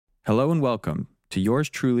Hello and welcome to yours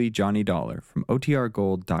truly, Johnny Dollar from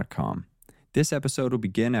OTRGold.com. This episode will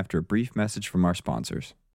begin after a brief message from our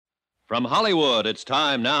sponsors. From Hollywood, it's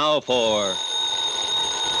time now for...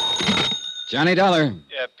 Johnny Dollar.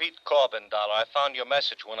 Yeah, Pete Corbin, Dollar. I found your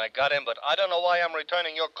message when I got in, but I don't know why I'm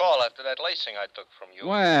returning your call after that lacing I took from you.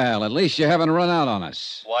 Well, at least you haven't run out on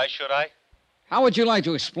us. Why should I? How would you like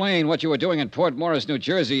to explain what you were doing in Port Morris, New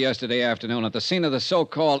Jersey yesterday afternoon at the scene of the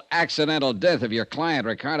so-called accidental death of your client,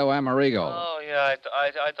 Ricardo Amerigo? Oh, yeah,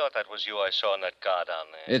 I thought that was you I saw in that car down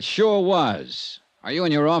there. It sure was. Are you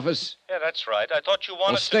in your office? Yeah, that's right. I thought you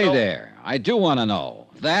wanted Well, stay to know... there. I do want to know.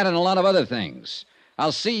 That and a lot of other things.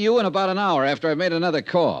 I'll see you in about an hour after I've made another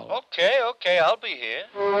call. Okay, I'll be here.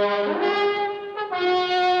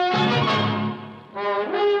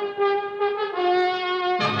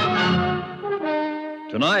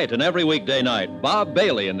 Tonight and every weekday night, Bob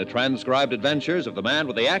Bailey in the transcribed adventures of the man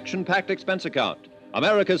with the action-packed expense account,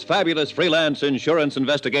 America's fabulous freelance insurance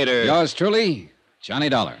investigator. Yours truly, Johnny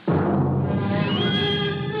Dollar.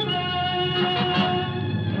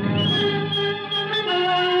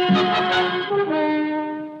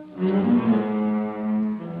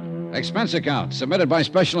 Expense account submitted by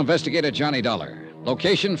Special Investigator Johnny Dollar.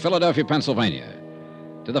 Location, Philadelphia, Pennsylvania.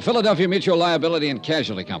 To the Philadelphia Mutual Liability and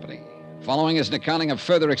Casualty Company. Following is an accounting of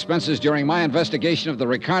further expenses during my investigation of the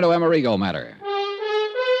Ricardo Amerigo matter.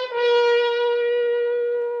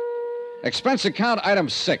 Expense account item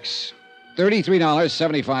 6.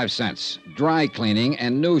 $33.75. Dry cleaning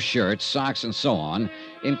and new shirts, socks, and so on,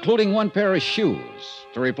 including one pair of shoes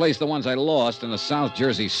to replace the ones I lost in the South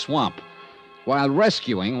Jersey swamp while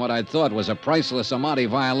rescuing what I thought was a priceless Amati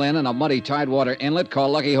violin in a muddy tidewater inlet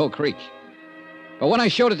called Lucky Hoe Creek. But when I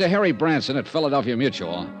showed it to Harry Branson at Philadelphia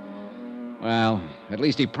Mutual, well, at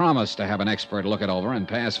least he promised to have an expert look it over and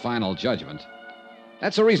pass final judgment.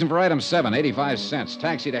 That's the reason for item 7, 85 cents.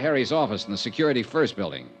 Taxi to Harry's office in the Security First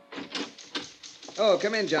building. Oh,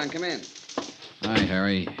 come in, John, come in. Hi,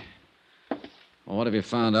 Harry. Well, what have you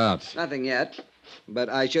found out? Nothing yet, but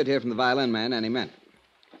I should hear from the violin man any minute.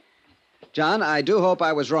 John, I do hope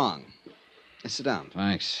I was wrong. Sit down.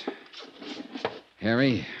 Thanks.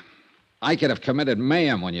 Harry, I could have committed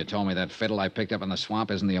mayhem when you told me that fiddle I picked up in the swamp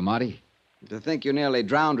isn't the Amati. To think you nearly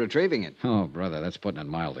drowned retrieving it. Oh, brother, that's putting it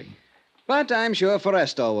mildly. But I'm sure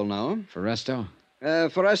Foresto will know. Foresto?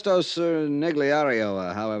 Forestos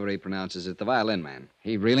Nigliario, however he pronounces it, the violin man.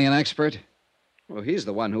 He really an expert? Well, he's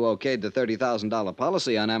the one who okayed the $30,000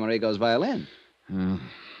 policy on Amerigo's violin.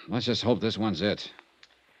 Let's just hope this one's it.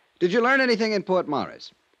 Did you learn anything in Port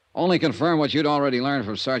Morris? Only confirm what you'd already learned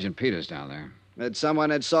from Sergeant Peters down there. That someone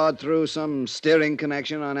had sawed through some steering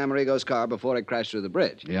connection on Amerigo's car before it crashed through the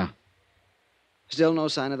bridge. Yeah. Still no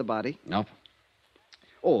sign of the body? Nope.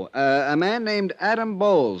 Oh, a man named Adam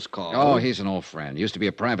Bowles called. Oh, he's an old friend. Used to be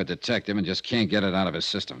a private detective and just can't get it out of his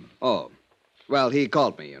system. Oh. Well, he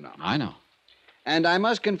called me, you know. I know. And I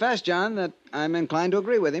must confess, John, that I'm inclined to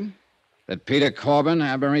agree with him. That Peter Corbin,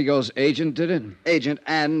 Amerigo's agent, did it? Agent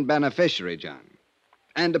and beneficiary, John.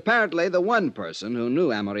 And apparently the one person who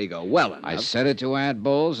knew Amerigo well enough... I said it to Ad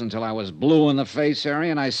Bowles until I was blue in the face, Harry,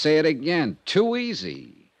 and I say it again. Too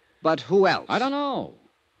easy. But who else? I don't know.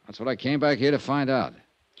 That's what I came back here to find out.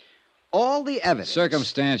 All the evidence...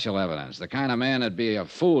 Circumstantial evidence. The kind of man that'd be a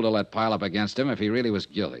fool to let pile up against him if he really was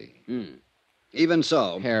guilty. Even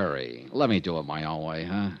so... Harry, let me do it my own way,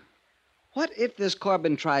 huh? What if this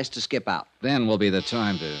Corbin tries to skip out? Then will be the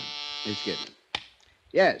time to... Excuse me.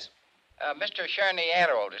 Yes. Mr.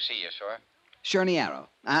 Charniero to see you, sir. Charniero.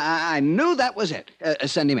 I knew that was it.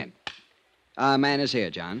 Send him in. Man is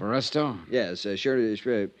here, John. Foresto? Yes,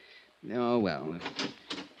 sure. Oh, well.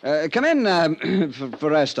 Come in,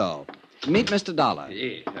 Foresto. Meet Mr. Dollar.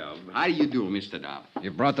 Yes, how do you do, Mr. Dollar?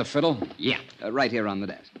 You brought the fiddle? Yeah. Right here on the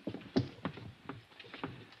desk.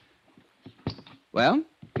 Well?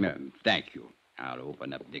 Thank you. I'll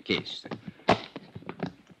open up the case.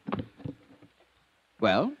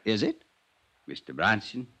 Well, is it? Mr.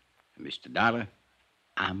 Branson, Mr. Dollar,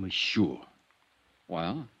 I'm sure.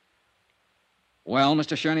 Well? Well,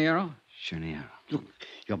 Mr. Charniero? Charniero. Look,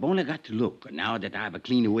 you've only got to look now that I've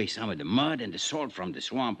cleaned away some of the mud and the salt from the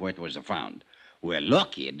swamp where it was found. We're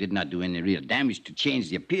lucky it did not do any real damage to change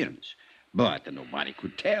the appearance. But nobody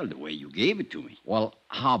could tell the way you gave it to me. Well,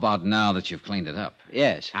 how about now that you've cleaned it up?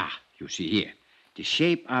 Yes. You see here. The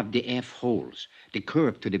shape of the F holes, the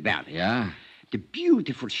curve to the belly. Yeah? The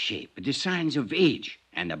beautiful shape, the signs of age,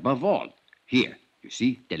 and above all, here, you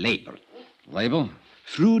see, the label. Label?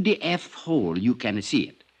 Through the F hole, you can see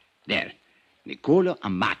it. There, Niccolo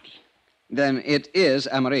Amati. Then it is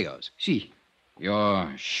Amerigo's. See.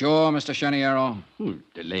 You're sure, Mr. Charniero?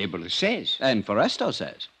 The label says. And Foresto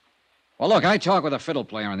says. Well, look, I talked with a fiddle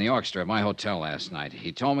player in the orchestra at my hotel last night.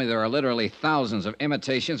 He told me there are literally thousands of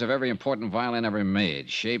imitations of every important violin ever made.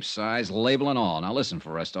 Shape, size, label, and all. Now, listen,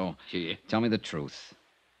 Foresto. Yeah. Tell me the truth.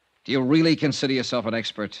 Do you really consider yourself an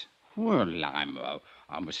expert? Well, I'm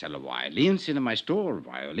a seller of violins in my store.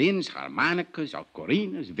 Violins, harmonicas,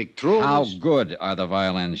 ocarinas, victrolas. How good are the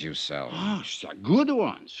violins you sell? Oh, so good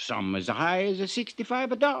ones. Some as high as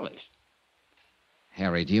 $65.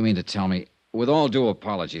 Harry, do you mean to tell me, with all due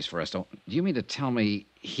apologies, Foresto, do you mean to tell me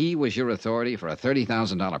he was your authority for a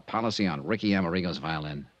 $30,000 policy on Ricky Amerigo's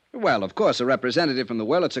violin? Well, of course, a representative from the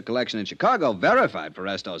Wurlitzer collection in Chicago verified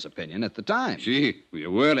Foresto's opinion at the time. See, the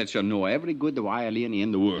Wurlitzer know every good violin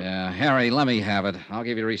in the world. Yeah, Harry, let me have it. I'll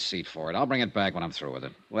give you a receipt for it. I'll bring it back when I'm through with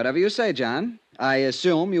it. Whatever you say, John. I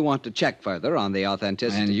assume you want to check further on the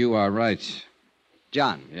authenticity. And you are right.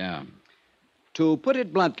 John, Yeah. to put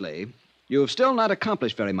it bluntly, you've still not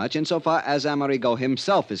accomplished very much insofar as Amerigo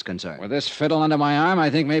himself is concerned. With this fiddle under my arm, I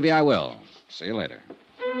think maybe I will. See you later.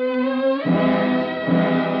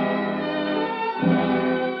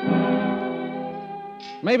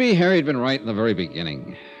 Maybe Harry'd been right in the very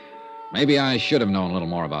beginning. Maybe I should have known a little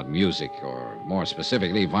more about music, or more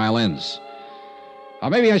specifically, violins. Or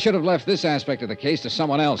maybe I should have left this aspect of the case to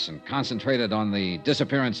someone else and concentrated on the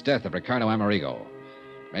disappearance death of Ricardo Amerigo.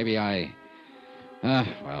 Maybe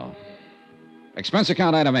well. Expense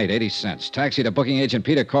account item 8, 80 cents. Taxi to booking agent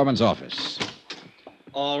Peter Corbin's office.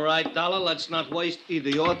 All right, Dollar, let's not waste either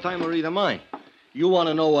your time or either mine. You want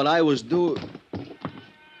to know what I was doing?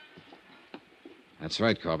 That's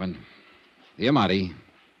right, Corbin. The Amati.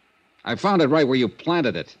 I found it right where you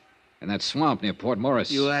planted it, in that swamp near Port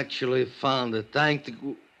Morris. You actually found it.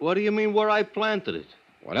 What do you mean where I planted it?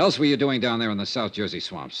 What else were you doing down there in the South Jersey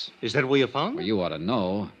swamps? Is that where you found Well, it? you ought to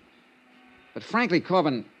know. But frankly,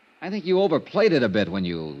 Corbin, I think you overplayed it a bit when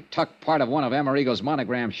you tucked part of one of Amerigo's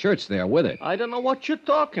monogram shirts there with it. I don't know what you're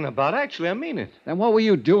talking about. Actually, I mean it. Then what were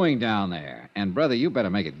you doing down there? And, brother, you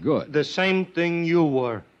better make it good. The same thing you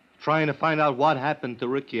were. Trying to find out what happened to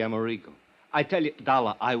Ricky Amerigo. I tell you,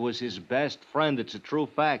 Dollar, I was his best friend. It's a true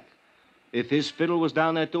fact. If his fiddle was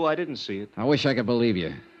down there, too, I didn't see it. I wish I could believe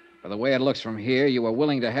you. By the way it looks from here, you were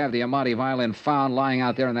willing to have the Amati violin found lying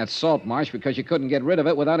out there in that salt marsh because you couldn't get rid of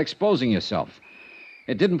it without exposing yourself.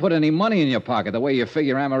 It didn't put any money in your pocket the way you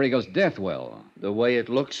figure Amerigo's death will. The way it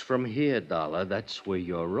looks from here, Dollar, that's where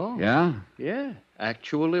you're wrong. Yeah? Yeah,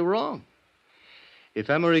 actually wrong. If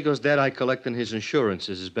Amerigo's dead, I collect on his insurance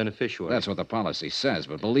as his beneficiary. That's what the policy says,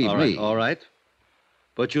 but believe all me... right, all right.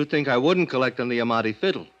 But you think I wouldn't collect on the Amati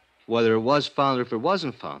fiddle, whether it was found or if it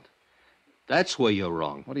wasn't found. That's where you're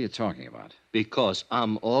wrong. What are you talking about? Because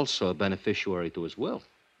I'm also a beneficiary to his will.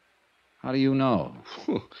 How do you know?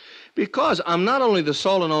 Because I'm not only the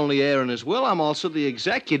sole and only heir in his will, I'm also the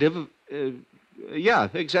executive of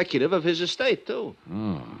his estate, too.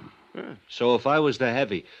 Oh. Yeah. So if I was the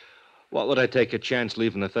heavy, what would I take a chance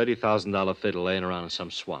leaving a $30,000 fiddle laying around in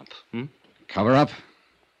some swamp? Cover up?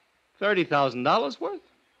 $30,000 worth?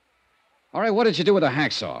 All right, what did you do with the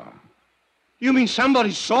hacksaw? You mean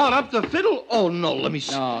somebody sawed up the fiddle? Oh, no, let me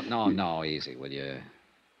see. No, easy, will you?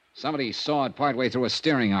 Somebody sawed partway through a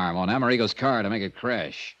steering arm on Amerigo's car to make it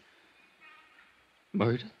crash.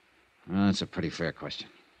 Murder? That's a pretty fair question.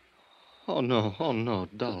 Oh, no,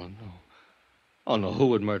 Dollar, no. Oh, no, who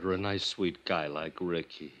would murder a nice, sweet guy like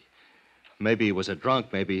Ricky? Maybe he was a drunk,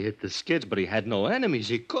 maybe he hit the skids, but he had no enemies.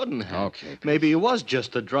 He couldn't have. Okay. Maybe he was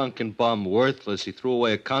just a drunken bum, worthless. He threw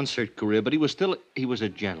away a concert career, but he was a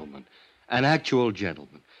gentleman. An actual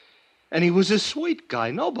gentleman. And he was a sweet guy.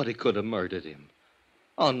 Nobody could have murdered him.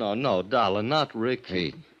 Oh, no, Dollar, not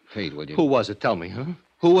Ricky. Pete, would you? Who was it? Tell me, huh?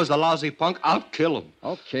 Who was the lousy punk? I'll kill him.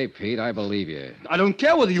 Okay, Pete, I believe you. I don't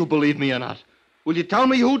care whether you believe me or not. Will you tell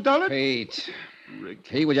me who done it? Pete. Rick.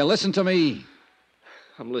 Pete, will you listen to me?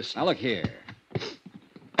 I'm listening. Now, look here.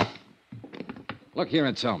 Look here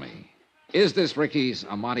and tell me. Is this Ricky's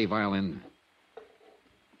Amati violin?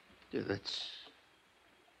 Yeah,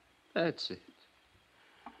 that's it.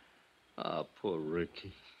 Ah, poor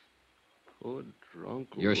Ricky. Poor drunk.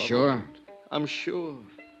 You're lover. sure? I'm sure.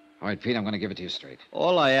 All right, Pete, I'm going to give it to you straight.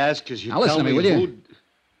 All I ask is you Now, tell listen to me me, will who... you?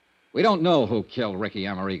 We don't know who killed Ricky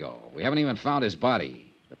Amerigo. We haven't even found his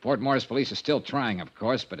body. The Port Morris police are still trying, of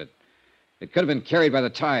course, but it could have been carried by the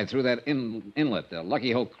tide through that inlet, the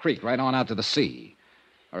Lucky Hole Creek, right on out to the sea.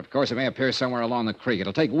 Or, of course, it may appear somewhere along the creek.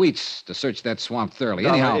 It'll take weeks to search that swamp thoroughly.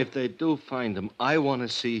 Dollar, Anyhow... if they do find him, I want to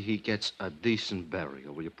see he gets a decent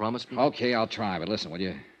burial. Will you promise me? Okay, I'll try, but listen, will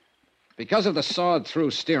you? Because of the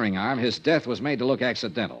sawed-through steering arm, his death was made to look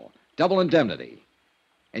accidental. Double indemnity.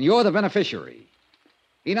 And you're the beneficiary.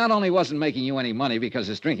 He not only wasn't making you any money because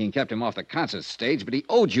his drinking kept him off the concert stage, but he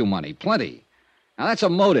owed you money, plenty. Now, that's a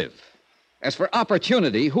motive. As for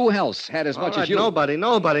opportunity, who else had as much as you? Nobody.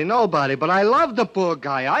 But I love the poor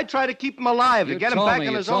guy. I try to keep him alive, to get him back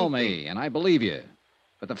in his own You told me, and I believe you.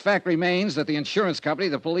 But the fact remains that the insurance company,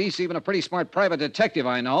 the police, even a pretty smart private detective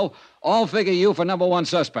I know, all figure you for number one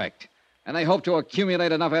suspect. And they hope to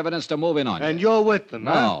accumulate enough evidence to move in on you. And you're with them,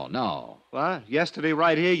 huh? No. What? Yesterday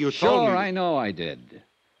right here you told me... Sure, I know I did.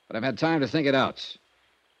 But I've had time to think it out.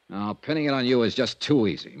 Now, pinning it on you is just too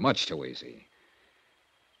easy, much too easy.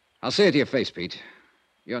 I'll say it to your face, Pete.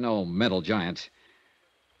 You're no mental giant.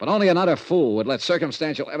 But only an utter fool would let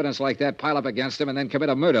circumstantial evidence like that pile up against him and then commit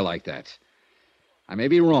a murder like that. I may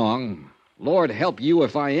be wrong. Lord help you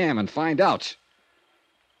if I am and find out.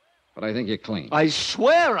 But I think you're clean. I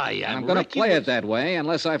swear I am. And I'm going to play it that way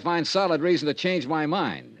unless I find solid reason to change my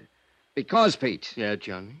mind. Because, Pete. Yeah,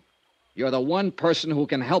 Johnny? You're the one person who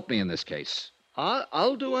can help me in this case.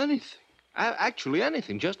 I'll do anything. Actually,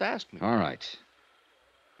 anything. Just ask me. All right.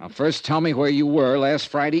 Now, first tell me where you were last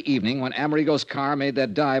Friday evening when Amerigo's car made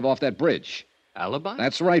that dive off that bridge. Alibi?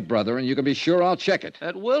 That's right, brother, and you can be sure I'll check it.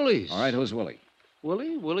 At Willie's. All right, who's Willie?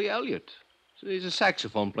 Willie Elliott. He's a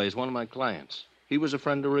saxophone player, one of my clients. He was a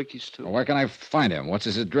friend of Ricky's, too. Well, where can I find him? What's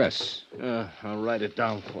his address? I'll write it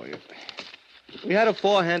down for you. We had a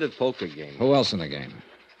four-handed poker game. Who else in the game?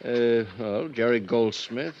 Jerry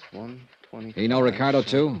Goldsmith, 120. He know Ricardo,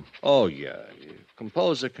 too? Oh, yeah.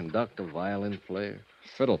 Composer, conductor, violin player.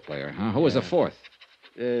 Fiddle player, huh? Who was the fourth?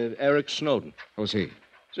 Eric Snowden. Who's he?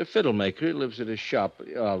 He's a fiddle maker. He lives at his shop.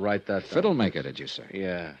 I'll write that down. Fiddle maker, did you say?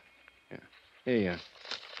 Yeah. Here you are.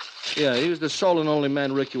 Yeah, he was the sole and only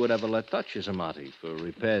man Ricky would ever let touch his amati for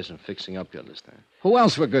repairs and fixing up, you understand? Who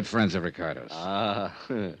else were good friends of Ricardo's?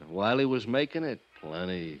 While he was making it,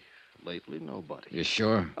 plenty. Lately, nobody. You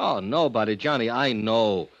sure? Oh, nobody, Johnny, I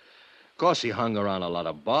know. Of course, he hung around a lot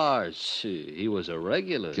of bars. He was a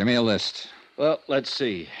regular. Give me a list. Well, let's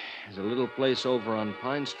see. There's a little place over on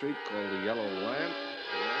Pine Street called the Yellow Lamp.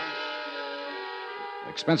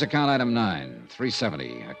 Expense account item 9,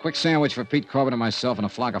 $370. A quick sandwich for Pete Corbin and myself and a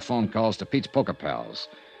flock of phone calls to Pete's poker pals.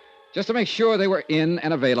 Just to make sure they were in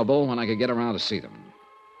and available when I could get around to see them.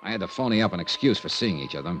 I had to phony up an excuse for seeing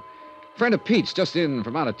each of them. A friend of Pete's, just in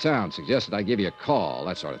from out of town, suggested I give you a call,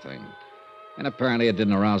 that sort of thing. And apparently it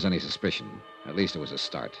didn't arouse any suspicion. At least it was a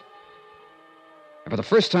start. And for the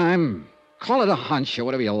first time, call it a hunch or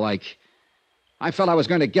whatever you like, I felt I was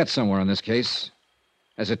going to get somewhere in this case.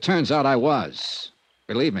 As it turns out, I was.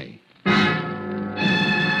 Believe me.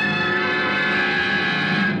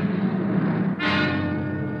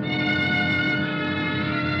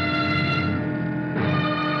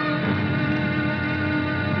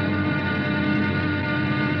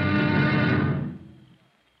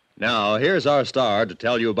 Now, here's our star to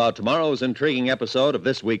tell you about tomorrow's intriguing episode of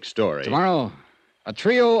this week's story. Tomorrow, a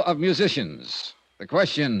trio of musicians. The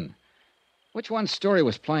question, which one's story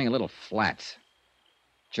was playing a little flat?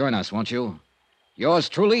 Join us, won't you? Yours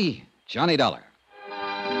truly, Johnny Dollar.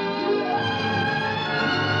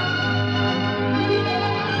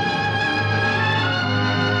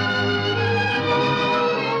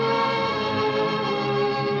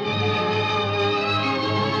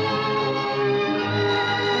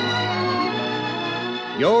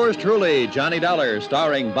 Yours truly, Johnny Dollar,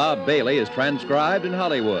 starring Bob Bailey, is transcribed in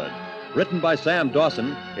Hollywood. Written by Sam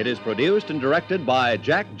Dawson, it is produced and directed by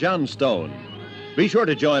Jack Johnstone. Be sure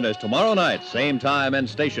to join us tomorrow night, same time and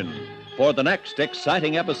station, for the next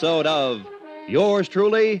exciting episode of Yours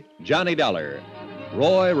truly, Johnny Dollar.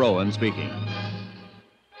 Roy Rowan speaking.